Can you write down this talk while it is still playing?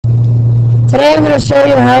Today I'm going to show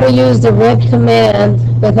you how to use the rip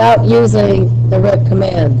command without using the rip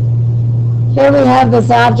command. Here we have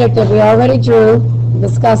this object that we already drew. We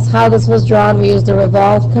discussed how this was drawn. We used the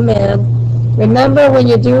revolve command. Remember when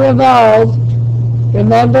you do revolve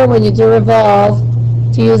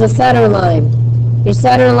to use a center line. Your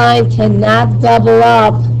center line cannot double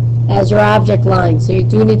up as your object line, so you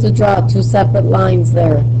do need to draw two separate lines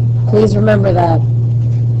there. Please remember that.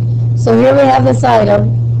 So here we have this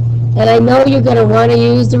item. And I know you're going to want to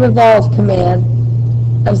use the revolve command.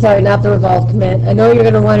 I'm sorry, not the revolve command. I know you're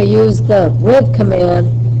going to want to use the rip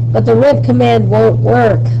command, but the rip command won't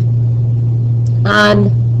work on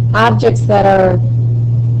objects that are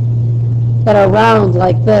round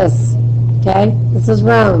like this. Okay? This is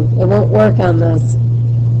round. It won't work on this.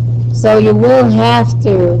 So you will have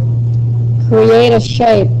to create a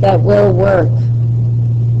shape that will work.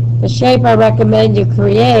 The shape I recommend you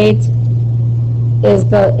create is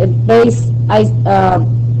the base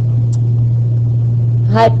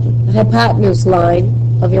hypotenuse line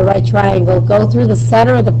of your right triangle. Go through the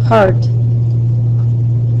center of the part,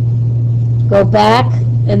 go back,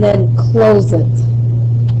 and then close it.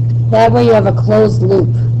 That way you have a closed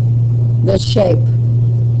loop, this shape.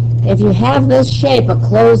 If you have this shape, a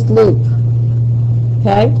closed loop,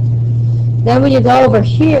 okay? Then when you go over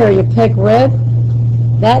here, you pick rib.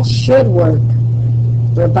 That should work.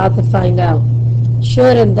 We're about to find out.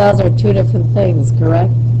 Should and does are two different things,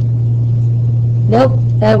 correct? Nope,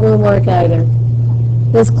 that won't work either.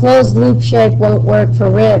 This closed loop shape won't work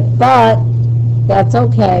for rib, but that's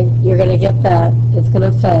okay. You're going to get that. It's going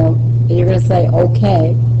to fail, and you're going to say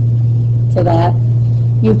okay to that.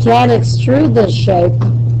 You can extrude this shape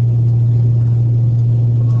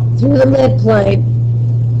through the midplane,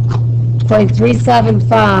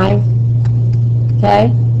 0.375,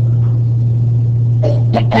 okay?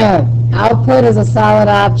 Output is a solid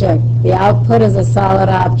object. The output is a solid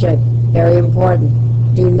object. Very important.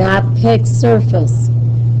 Do not pick surface.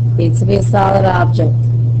 Needs to be a solid object.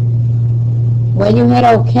 When you hit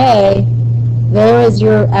OK, there is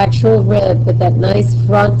your actual rib with that nice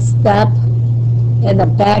front step. And the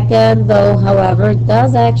back end, though, however,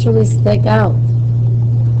 does actually stick out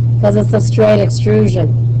because it's a straight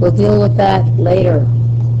extrusion. We'll deal with that later.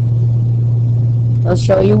 I'll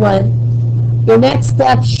show you when. Your next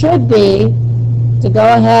step should be to go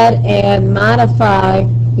ahead and modify,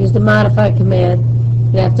 use the modify command.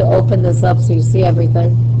 You have to open this up so you see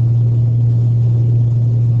everything.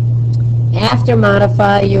 After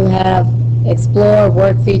modify, you have explore,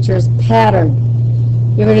 work features, pattern.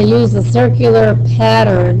 You're going to use the circular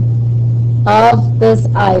pattern of this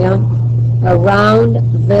item around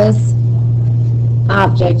this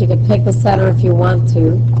object. You can pick the center if you want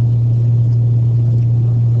to.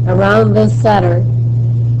 Around this center.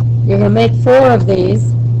 You're going to make 4 of these,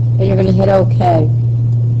 and you're going to hit OK.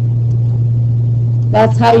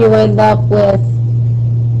 That's how you end up with,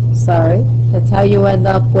 that's how you end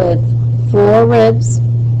up with 4 ribs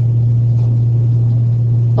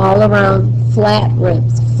all around, flat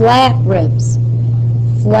ribs, flat ribs,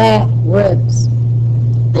 flat ribs.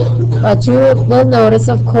 But you will notice,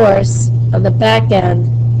 of course, on the back end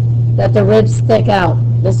that the ribs stick out.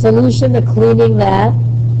 The solution to cleaning that,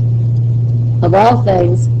 of all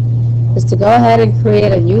things, is to go ahead and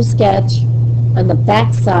create a new sketch on the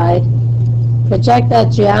back side, project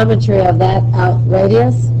that geometry of that out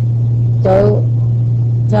radius, go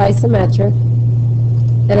to isometric,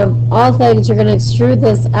 and of all things, you're going to extrude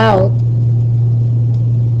this out.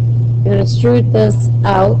 You're going to extrude this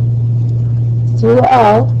out through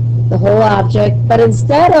the whole object, but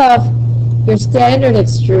instead of your standard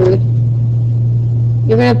extrude,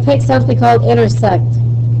 you're going to pick something called intersect.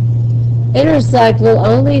 Intersect will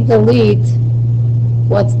only delete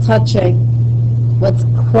what's touching, what's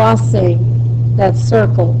crossing that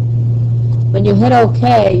circle. When you hit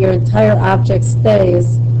OK, your entire object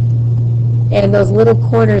stays, and those little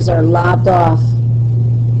corners are lobbed off.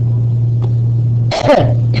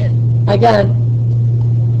 Again,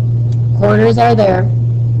 corners are there.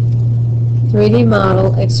 3D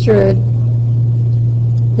model, extrude.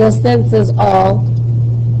 Distance is all.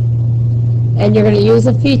 And you're going to use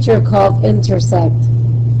a feature called intersect.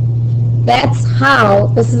 That's how,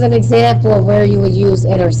 this is an example of where you would use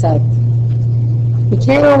intersect. You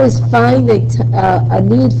can't always find a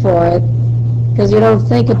need for it because you don't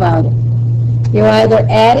think about it. You're either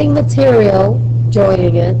adding material,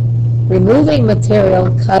 joining it, removing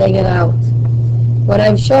material, cutting it out. What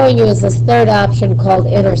I'm showing you is this third option called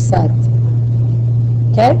intersect.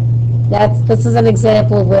 Okay? This is an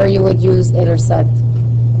example of where you would use intersect.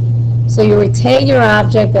 So you retain your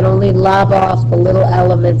object and only lob off the little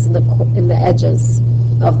elements in the edges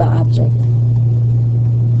of the object.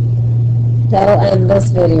 That'll end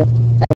this video.